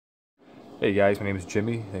Hey guys, my name is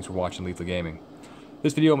Jimmy. Thanks for watching Lethal Gaming.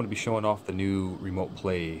 This video I'm going to be showing off the new remote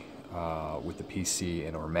play with the PC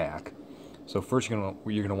and or Mac. So first you're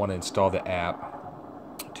going to want to install the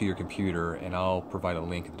app to your computer, and I'll provide a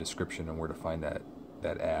link in the description on where to find that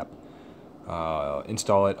app.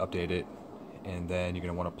 Install it, update it, and then you're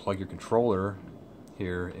going to want to plug your controller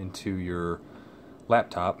here into your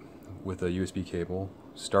laptop with a USB cable.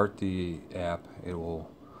 Start the app. It will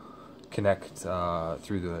connect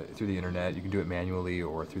through the internet. You can do it manually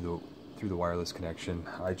or through the wireless connection.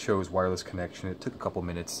 I chose wireless connection. It took a couple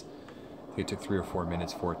minutes. I think it took 3 or 4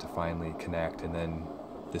 minutes for it to finally connect, and then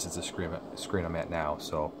this is the screen I'm at now.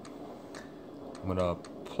 So I'm gonna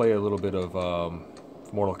play a little bit of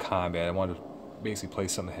Mortal Kombat. I wanted to basically play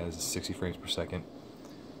something that has 60 frames per second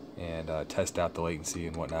and test out the latency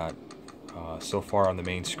and whatnot. So far on the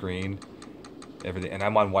main screen, everything, and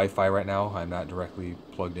I'm on Wi-Fi right now. I'm not directly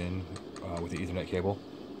plugged in with the Ethernet cable.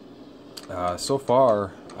 So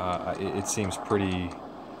far, it seems pretty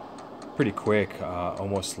quick,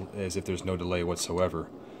 almost as if there's no delay whatsoever.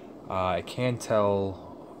 I can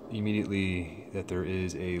tell immediately that there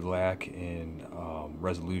is a lack in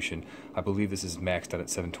resolution. I believe this is maxed out at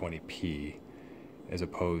 720p as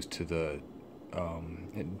opposed to the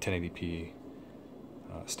 1080p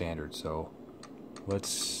standard. So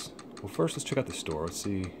first let's check out the store. Let's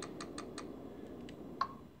see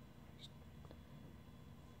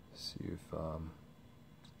if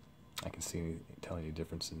I can tell any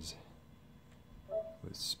differences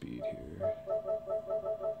with speed here.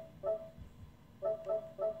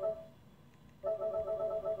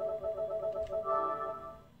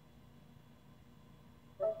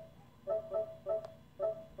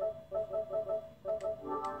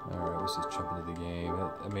 Alright, let's just jump into the game.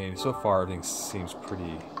 I mean, so far everything seems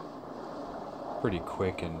pretty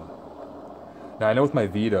quick. And now I know with my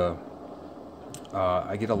Vita,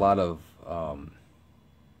 I get a lot of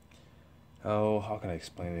how can I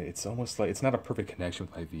explain it? It's almost like it's not a perfect connection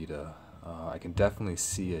with my Vita. I can definitely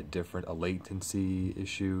see a latency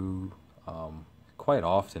issue quite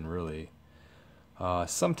often, really.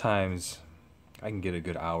 Sometimes I can get a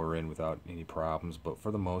good hour in without any problems, but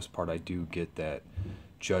for the most part I do get that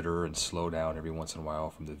judder and slowdown every once in a while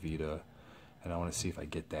from the Vita, and I want to see if I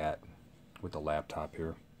get that with the laptop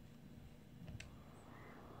here.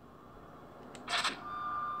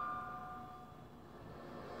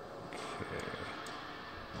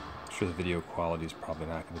 The video quality is probably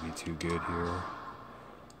not going to be too good here.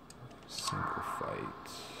 Single fight.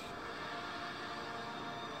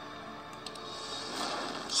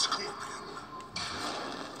 Scorpion.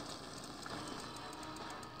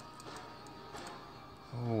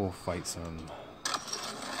 Oh, we'll fight some.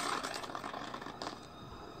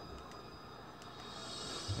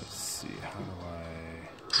 Let's see, how do I...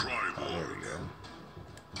 Oh, there we go.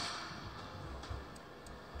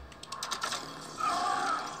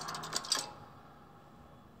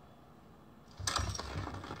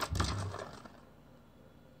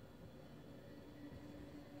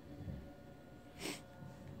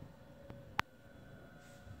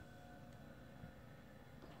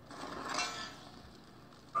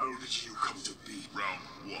 How did you come to be? Round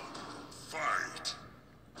 1. Fight!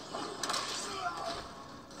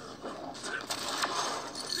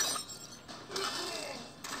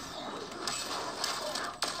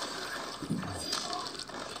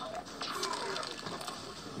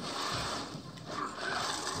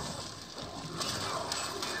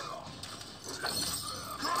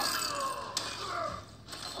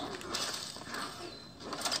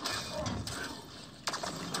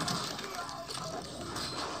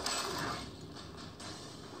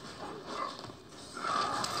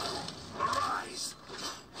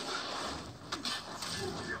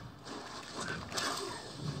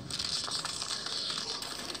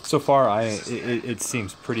 So far, it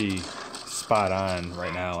seems pretty spot on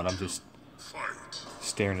right now, and I'm just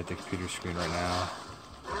staring at the computer screen right now,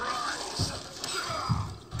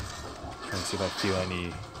 trying to see if I feel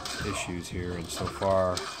any issues here. And so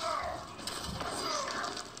far,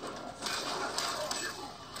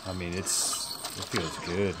 I mean, it feels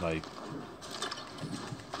good. Like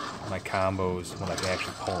my combos, when I can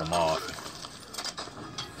actually pull them off,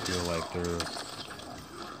 feel like they're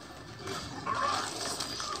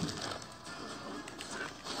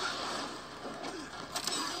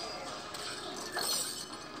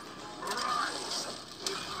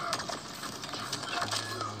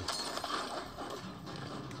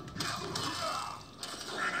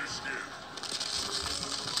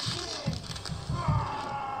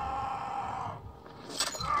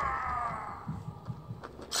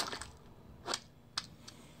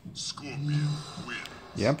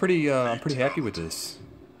yeah, I'm pretty happy with this.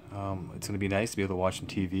 it's going to be nice to be able to watch some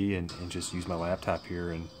TV and just use my laptop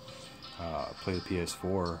here and play the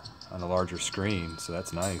PS4 on a larger screen, so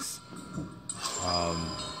that's nice.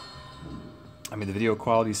 I mean, the video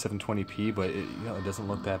quality is 720p, but it doesn't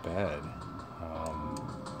look that bad.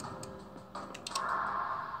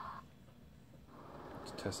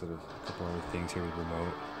 Just tested a couple other things here with the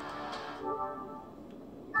remote.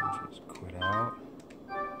 Just quit out.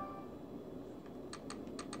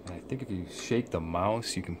 And I think if you shake the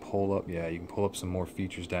mouse, you can pull up. Yeah, you can pull up some more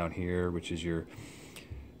features down here, which is your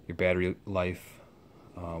battery life,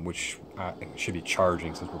 which should be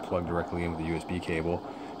charging since we're plugged directly in with the USB cable.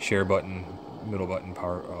 Share button, middle button,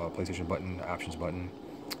 power, PlayStation button, options button,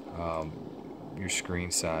 your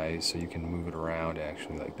screen size, so you can move it around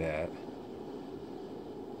actually like that.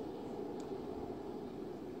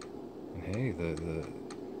 And hey,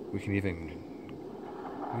 we can even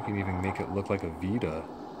make it look like a Vita.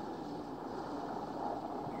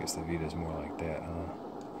 I guess the Vita is more like that, huh?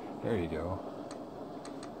 There you go.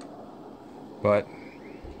 But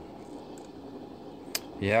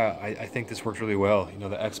yeah, I think this works really well. You know,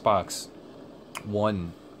 the Xbox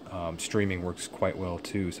One streaming works quite well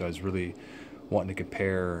too. So I was really wanting to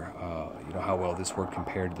compare, you know, how well this worked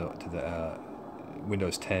compared to the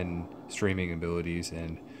Windows 10 streaming abilities,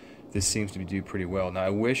 and this seems to do pretty well. Now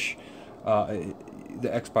I wish the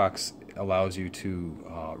Xbox allows you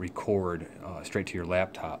to record straight to your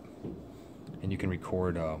laptop, and you can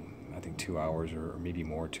record I think 2 hours or maybe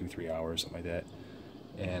more, 2-3 hours, something like that.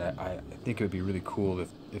 And I think it would be really cool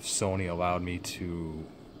if Sony allowed me to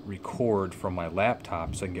record from my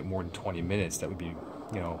laptop so I can get more than 20 minutes. That would be,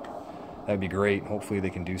 you know, that would be great. Hopefully they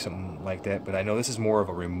can do something like that. But I know this is more of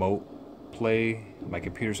a remote play. My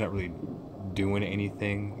computer's not really doing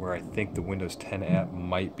anything, where I think the Windows 10 app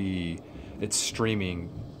might be, it's streaming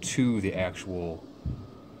to the actual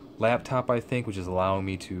laptop, I think, which is allowing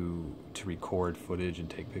me to record footage and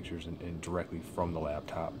take pictures and directly from the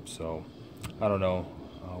laptop. So I don't know,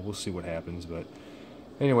 we'll see what happens. But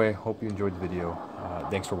anyway, hope you enjoyed the video.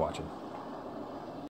 Thanks for watching.